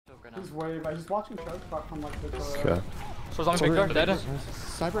right now. He's worried, but he's watching shows back from like the. Okay. So zombie big door, dead.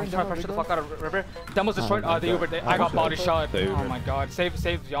 Sniper I'm and trying to pressure the fuck out of River. Demo's destroyed. The Uber. I got body shot. Oh my god.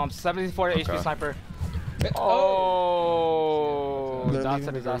 Save Yom. 74 HP sniper. Oh, that's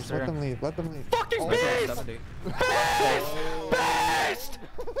a disaster. Let them leave. Let them leave. Fucking beast! Beast!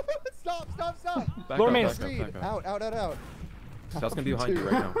 Stop! Lower main. Out. That's gonna be behind you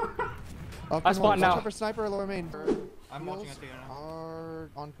right now. I spawn now. Sniper, lower main. I'm watching it again. Are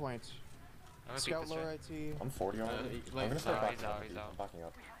on point. Scout lower IT. I'm 40 on it. I'm gonna start backing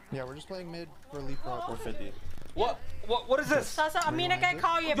up. Yeah, we're just playing mid for leapfrog. We're 50. What is this? Sasa, Amina can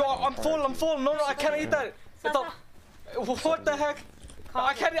call you. Yo, I'm full. No, I can't eat that. It's a, what the heck?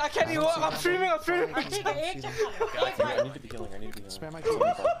 I can't eat. I'm streaming. I need to be healing. Spam my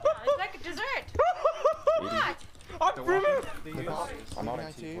It's like a dessert. What? I'm streaming. I'm out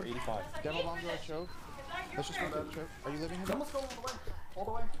at T. We're 85. Demo bomb to our choke. Let's just go to the choke. Are you living here? Almost go all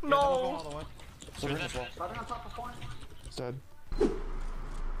the way. No. Dead.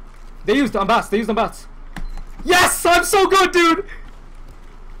 They used on bats. Yes, I'm so good, dude.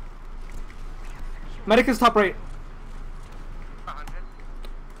 Medic is top right.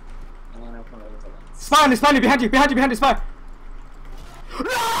 Spine behind you, spine.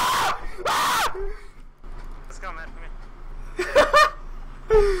 Let's go, man.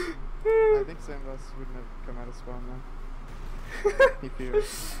 I think Sam Bus wouldn't have come out of spawn though. He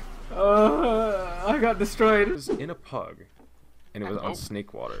fears. I got destroyed. It was in a pug, and it was on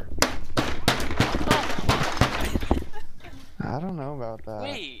snake water. I don't know about that.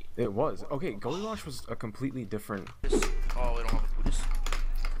 Wait. It was. Okay, Gully Wash was a completely different. Oh, we don't have a Buddhist.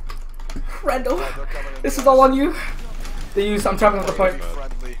 Randall, this is all on you. I'm trapping at the point.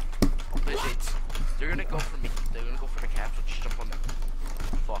 Legit. They're gonna go for me. They're gonna go for the capsule. Just jump on them.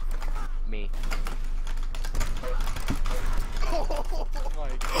 Fuck me.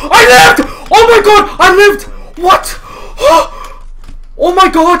 I lived! Oh my god, I lived! What? Oh my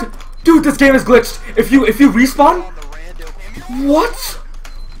god! Dude, this game is glitched. If you respawn? What?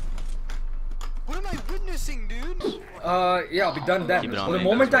 What am I witnessing, dude? Yeah, I'll be done then. The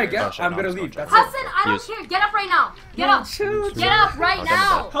moment I get, I'm gonna leave. That's it. Hassan, I don't care. Get up right now. Get up. Get up right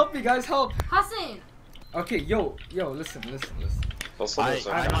now. Help me, guys, help. Hassan. Okay, yo, listen. Let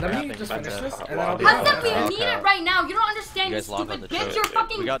me just finish this, and then I'll be Hassan, we need it right now. You don't understand, you stupid bitch. You're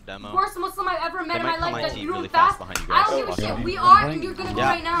fucking We got demo. worst Muslim I've ever met in my life. That you really do fast. fast behind you I guys. don't give a shit. We are, and you're gonna go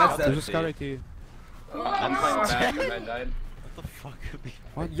right now. There's a scout right to you. I'm playing back because I died. What the fuck?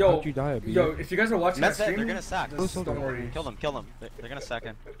 Yo, How'd you die, Abby? yo, if you guys are watching that That's it. stream, They're gonna sack. just don't worry. Kill them. They're gonna sack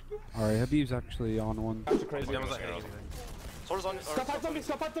in. Alright, Habib's actually on one. Swords on. Stop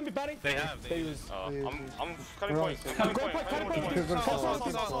zombie batting. They have. They use. I'm cutting points. Saw.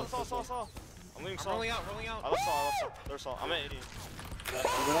 I'm leaving saw. Rolling out. I left saw. There's saw. I'm at 80.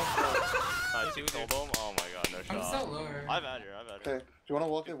 Nice, he killed him. Oh my god, no shot. I'm so lower. I've had her. Okay, do you want to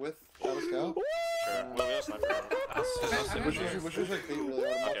walk it with Scout? Sure. We have a sniper. Which is like beat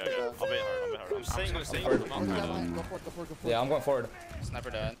really hard. Okay. I'll bait hard. I'm staying. Yeah, I'm going forward. Sniper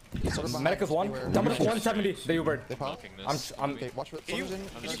dead. Medic is one. Dominic 170. The Uber. They pop. I'm Okay, watch what Soldier's in.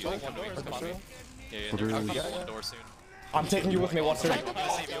 I'm taking you with me. Watch it.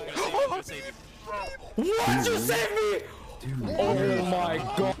 What? You saved me! Oh my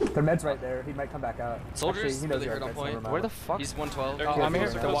god. The med's right there. He might come back out. Soldiers really hurt on point. Where the fuck? He's 112. I'm here.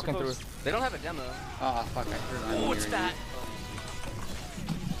 They're walking through. They don't have a demo. Ah, fuck. I heard. Oh, what's that?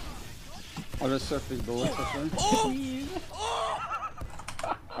 I'll just surf these bullets.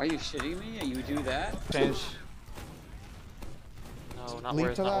 Are you shitting me? You do that? Change. No, not Leap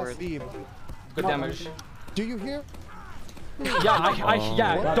worth. to Not last worth. beam. Good damage. Do you hear?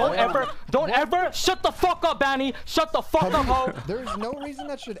 Yeah, don't ever shut the fuck up, Banny. Shut the fuck up, ho. There's no reason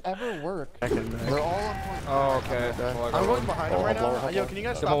that should ever work. They're all on point. Oh, okay. I'm going behind him right now. Yo, can you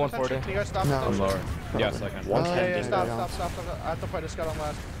guys stop? 140. Can you guys stop? No, I'm lower. Yes, I can. Yeah, stop. I have to fight a scout on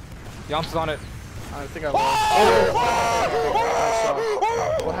last. Yomps is on it. I think I lost.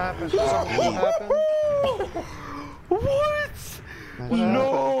 What happened? What happened? What?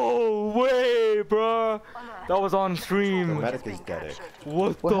 No way, bro. That was on stream. Medic is dead.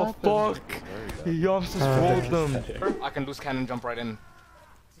 What the fuck? Yomps just rolled them. I can loose cannon, jump right in.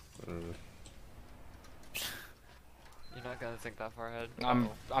 You're not gonna think that far ahead. I'm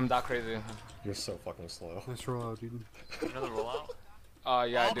that crazy. You're so fucking slow. Nice roll out, dude. Another rollout?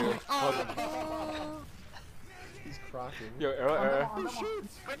 Yeah, I do. He's cracking. Yo, arrow.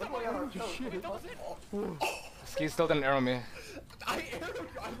 Ski still didn't arrow me.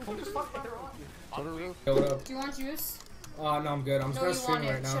 Do you want juice? Oh, no, I'm good. I'm just No, gonna you stream want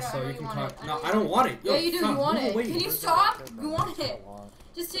right it. now, Shut up, so I know you you can want cut. it. No, I don't want it. Yo, Yeah, you do. fam, You want move it. away. Can you stop? You want it.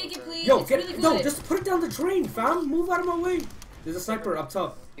 Just take it, please. Yo, It's get really no, good. just put it down the drain, fam. Move out of my way. There's a sniper up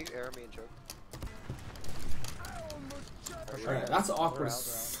top. You can air me and choke. Alright, that's awkward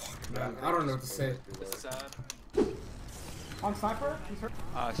as fuck, man. I don't know what to say. This is sad. On sniper? He's hurt.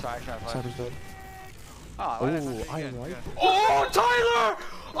 Sniper's dead. Oh, Tyler!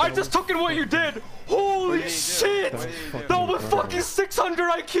 I just took in what you did. Holy shit! That was fucking 600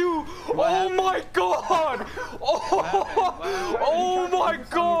 IQ. Oh my god! Oh my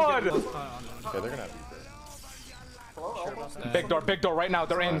god! Yeah, they're gonna have Big door, right now.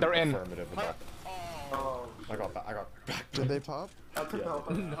 They're in. affirmative. I got back. Did they pop? I took the help.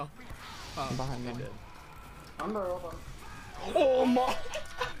 No. I'm behind them. I'm there, hold on. Oh my!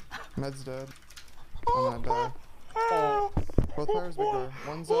 Med's dead. I'm not die. Both players big door.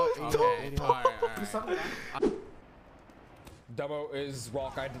 One's 80 health. He's 79. Demo is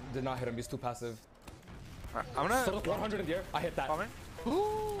rock. I did not hit him. He's too passive. I'm gonna. 100 in the air. I hit that.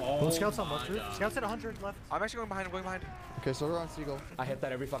 Scouts on left roof. Scouts at 100 left. I'm actually going behind. Okay, so we're on Seagull. I hit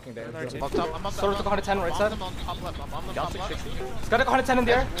that every fucking day. I'm up top. Sort of 110 right side. I'm on top left. I'm on the top left. Scott 110 in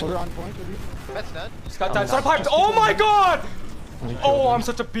the air. So we're on point with you. That's dead. Scott died. Start piped. Oh my god! Oh, I'm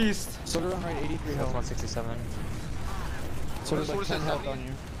such a beast. So we're on right 83 health. 167. So there's like 10 health on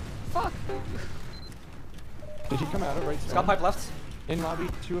you. Fuck. Did he come out of right side? Scott pipe left. In lobby,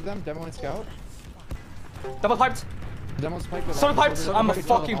 2 of them, Demo and Scout. Double piped. Demo's piped with Sort of lobby, piped. so I'm a they're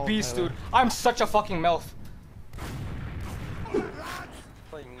fucking all beast, Tyler. dude. I'm such a fucking MILF.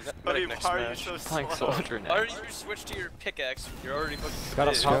 Buddy, why are you so slow? Soldier now. Why did you switch to your pickaxe? You're already fucking Got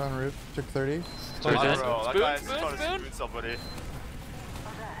up Scout top. on roof, took 30. Bro, that guy's Spoon, trying to spoon? spoon somebody.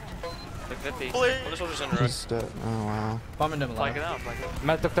 Like 50. Please. Oh, this soldier's in the room. He's dead. Oh wow. Bombing him Flank it out.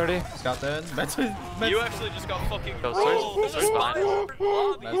 Matt took 30. Scout dead. You actually just got fucking Go, rolled. search behind.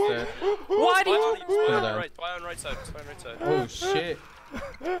 That's it. Why did you? Spy on right. Spy on right side. Spy on right side. Oh shit.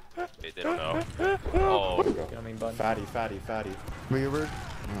 They don't know. Oh. Fatty. Weird.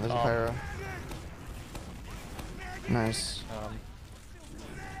 Oh, there's a pyro. Nice.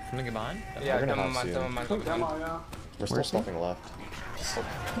 I'm gonna get behind. Yeah, We're gonna come have on, to. come on. Demo, yeah. We're still fucking left.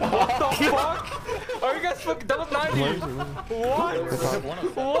 What the fuck? Are you guys fucking double 90? What?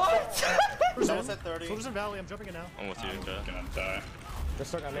 What? Someone's at 30. Soldier's in valley. I'm jumping in now. I'm with you, okay. Gonna die. They're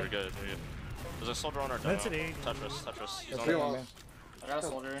stuck on me. We're good. There's a soldier on our demo. That's an 80. Tetris. He's on Three the walls. I got a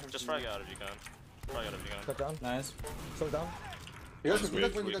soldier. Just frag out if you can. Frag out if you Stuck can. down. Nice. Stuck down. You guys win,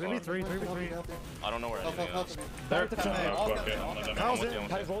 Three, three. I don't know where anything is. They're I'm with you.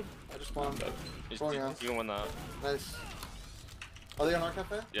 Tight hold. I just spawned. You can win that. Nice. Are they on our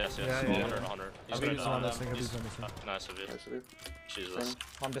cafe? Yes. Yeah. 100. He's I'll be good. on this thing. Nice of you. Nice, dude. Jesus.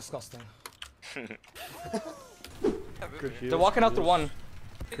 I'm disgusting. Good They're walking out through one.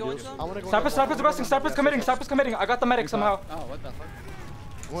 Sniper's arresting. Sniper's committing. I got the medic somehow. Oh, what the fuck?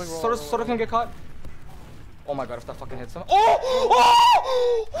 Sort of can get caught. Oh my god, if that fucking hits him.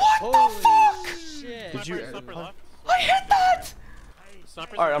 Oh! What the fuck? Shit. Did you? I hit that!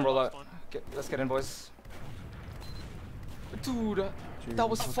 Alright, I'm roll out. Let's get in, boys. Dude, that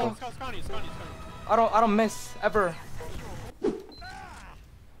was fucked. I don't miss ever.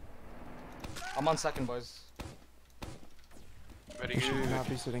 I'm on second, boys. Ready? You should not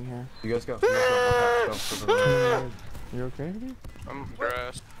be sitting here. You guys go. You okay, dude? I'm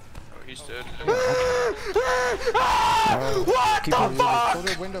grass. Oh, he's dead. What the fuck?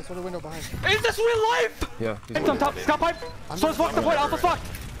 Soldier window behind. Is this real life? Yeah. It's on top. Scout pipe. Source fucked the point. Alpha fucked.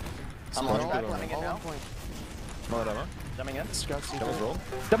 I'm All on on back, point, running in all now. on point. More demo. Jumping in. Scout That was Seagull. rolled.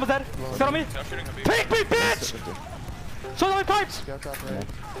 Demo's dead. Scout on me. Now shooting a beam. Pick me, bitch! Show them my pipes. Scout top right.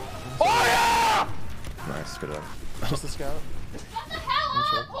 Oh yeah! Nice. Good job. Just the scout. Shut the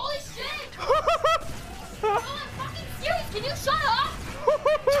hell up! Holy shit! Oh, I'm fucking serious! Can you shut up?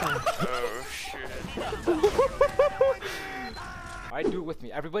 Oh shit. Alright, do it with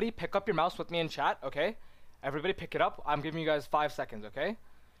me. Everybody pick up your mouse with me in chat, okay? Everybody pick it up. I'm giving you guys 5 seconds, okay?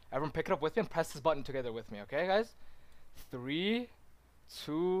 Everyone pick it up with me and press this button together with me, okay, guys? 3,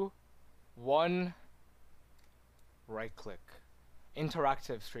 2, 1. Right click.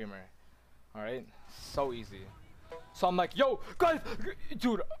 Interactive streamer. Alright? So easy. So I'm like, yo, guys,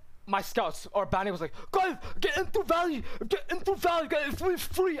 dude, my scouts or Banny was like, guys, get into valley, guys, it's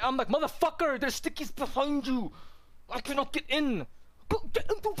free. I'm like, motherfucker, there's stickies behind you. I cannot get in. Go, get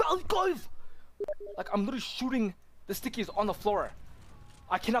into valley, guys. Like, I'm literally shooting the stickies on the floor.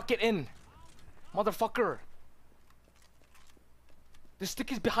 I cannot get in, motherfucker. The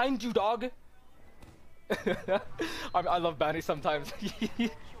stickies behind you, dog. I love Banny sometimes.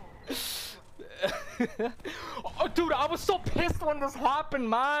 Oh, dude, I was so pissed when this happened,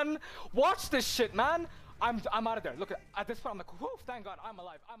 man. Watch this shit, man. I'm out of there. Look, at this point, I'm like, whew, thank God, I'm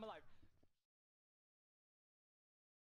alive. I'm alive.